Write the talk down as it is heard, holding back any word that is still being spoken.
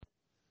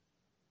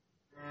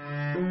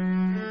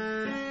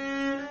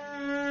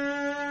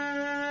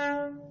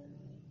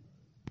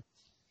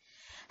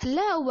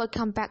Hello,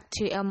 welcome back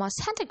to Elma's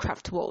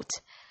Handicraft World.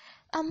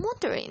 I'm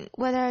wondering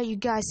whether you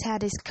guys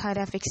had this kind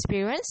of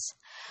experience.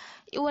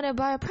 You want to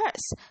buy a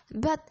purse,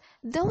 but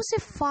those you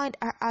find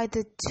are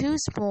either too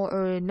small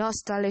or not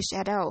stylish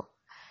at all.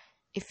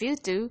 If you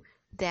do,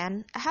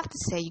 then I have to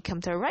say you come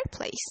to the right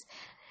place.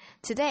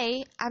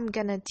 Today, I'm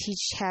gonna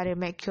teach how to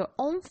make your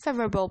own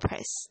favorable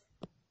purse.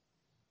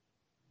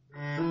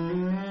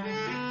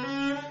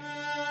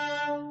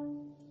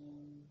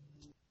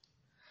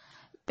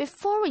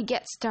 Before we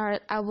get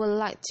started, I would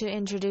like to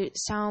introduce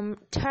some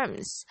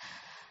terms.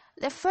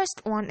 The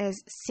first one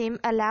is seam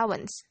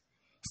allowance.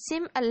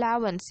 Seam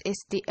allowance is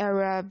the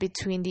area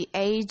between the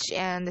edge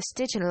and the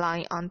stitching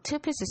line on two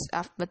pieces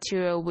of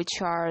material which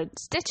are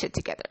stitched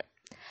together.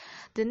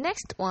 The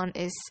next one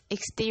is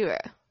exterior.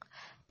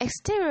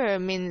 Exterior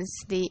means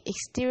the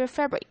exterior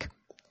fabric.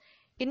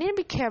 You need to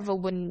be careful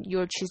when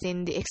you're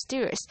choosing the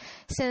exteriors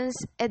since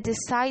it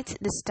decides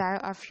the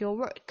style of your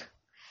work.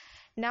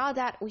 Now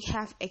that we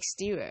have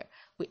exterior,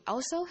 we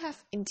also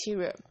have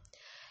interior.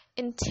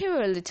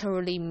 Interior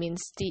literally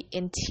means the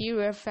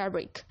interior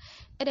fabric.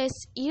 It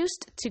is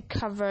used to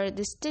cover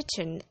the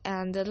stitching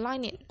and the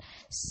lining,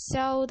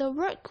 so the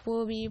work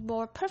will be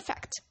more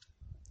perfect.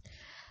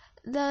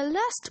 The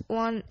last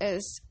one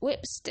is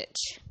whip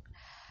stitch.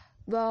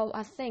 Well,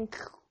 I think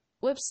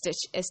whip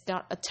stitch is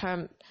not a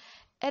term.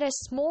 It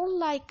is more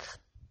like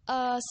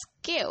a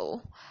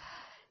skill.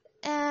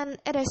 And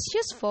it is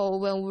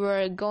useful when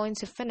we're going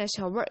to finish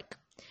our work.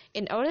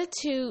 In order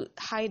to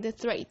hide the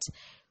thread,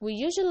 we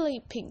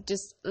usually pick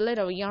just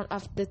little yarn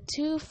of the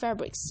two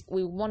fabrics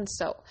we want to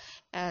sew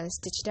and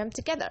stitch them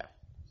together.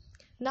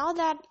 Now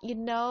that you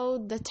know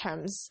the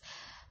terms,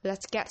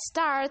 let's get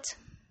started.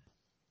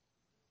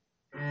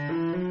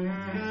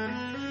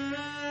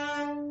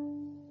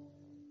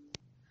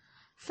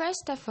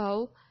 First of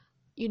all,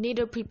 you need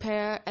to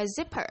prepare a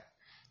zipper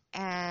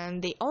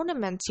and the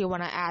ornaments you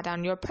want to add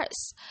on your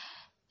purse,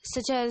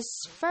 such as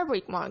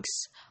fabric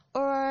marks,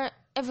 or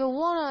if you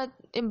want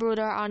to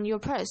embroider on your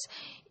purse,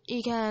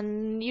 you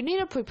need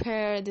to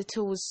prepare the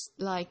tools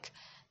like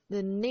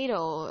the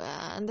needle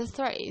and the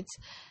threads,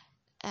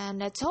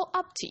 and that's all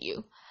up to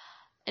you.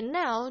 And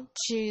now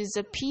choose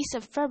a piece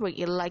of fabric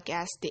you like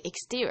as the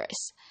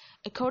exteriors.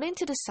 According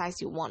to the size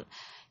you want,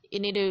 you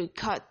need to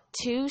cut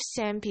two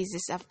same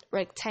pieces of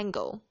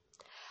rectangle.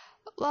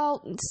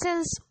 Well,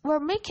 since we're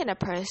making a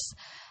purse,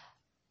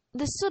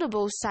 the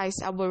suitable size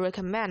I would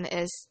recommend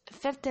is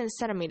 15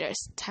 centimeters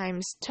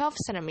times 12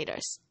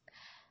 centimeters.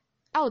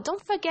 Oh,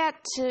 don't forget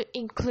to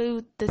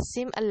include the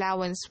seam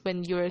allowance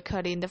when you're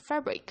cutting the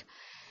fabric.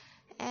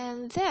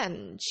 And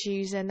then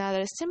choose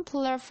another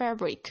simpler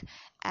fabric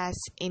as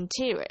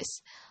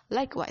interiors.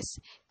 Likewise,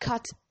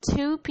 cut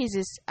two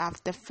pieces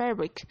of the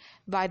fabric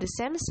by the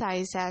same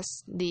size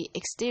as the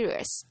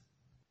exteriors.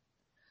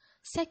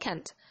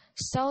 Second,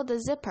 sew the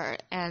zipper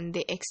and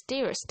the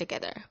exteriors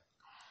together.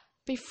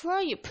 Before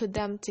you put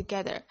them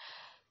together,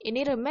 you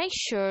need to make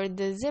sure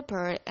the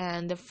zipper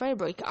and the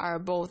fabric are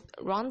both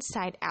wrong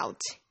side out.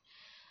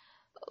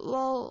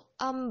 Well,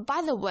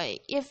 by the way,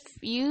 if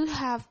you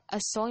have a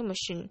sewing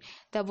machine,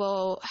 that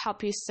will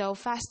help you sew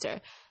faster.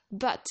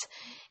 But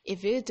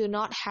if you do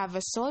not have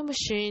a sewing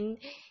machine,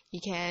 you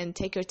can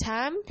take your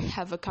time,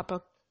 have a cup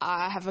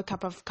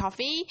of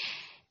coffee,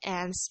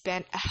 and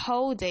spend a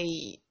whole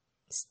day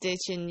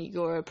stitching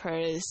your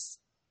purse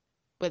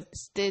with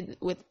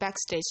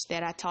backstitch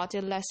that I taught you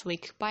last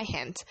week by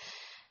hand.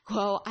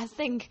 Well, I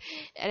think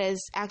it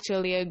is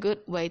actually a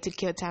good way to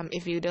kill time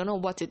if you don't know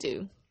what to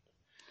do.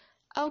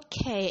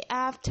 Okay,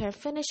 after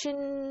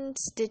finishing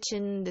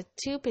stitching the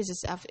two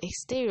pieces of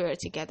exterior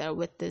together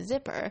with the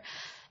zipper,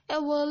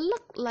 it will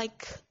look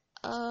like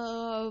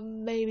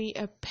maybe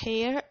a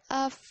pair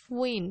of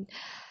wings.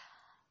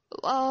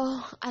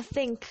 Well, I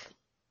think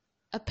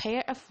a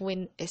pair of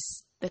wings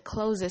is the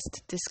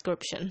closest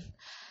description.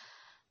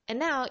 And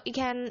now you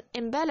can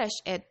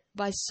embellish it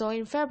by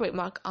sewing fabric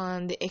mark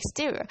on the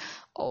exterior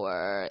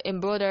or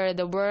embroider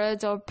the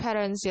words or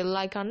patterns you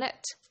like on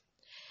it.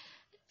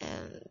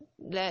 And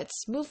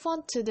let's move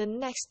on to the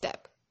next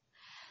step.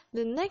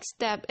 The next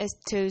step is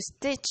to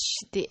stitch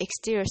the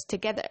exteriors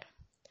together.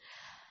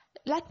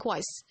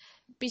 Likewise,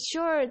 be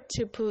sure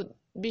to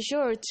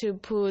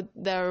put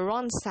the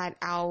wrong side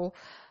out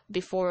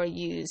before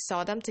you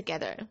sew them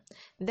together.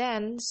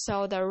 Then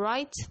sew the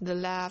right, the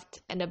left,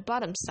 and the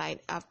bottom side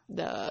of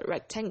the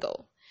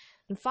rectangle.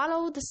 And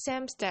follow the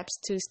same steps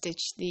to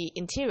stitch the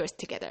interiors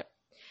together.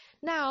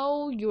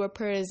 Now your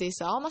purse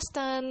is almost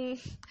done.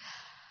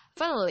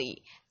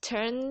 Finally,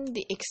 turn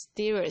the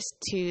exteriors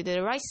to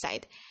the right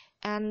side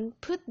and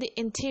put the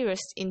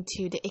interiors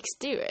into the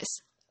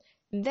exteriors.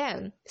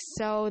 Then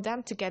sew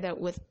them together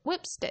with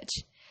whip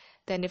stitch.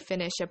 Then you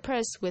finish your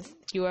purse with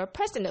your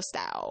personal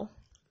style.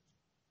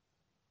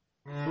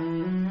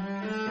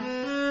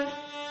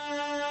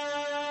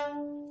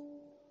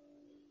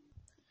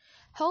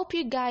 Hope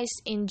you guys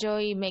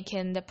enjoy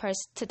making the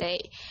purse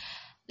today.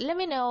 Let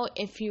me know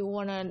if you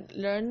want to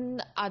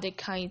learn other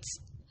kinds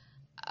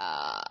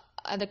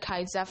other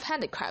kinds of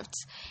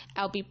handicrafts.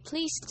 I'll be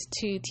pleased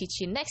to teach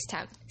you next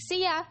time.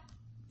 See ya!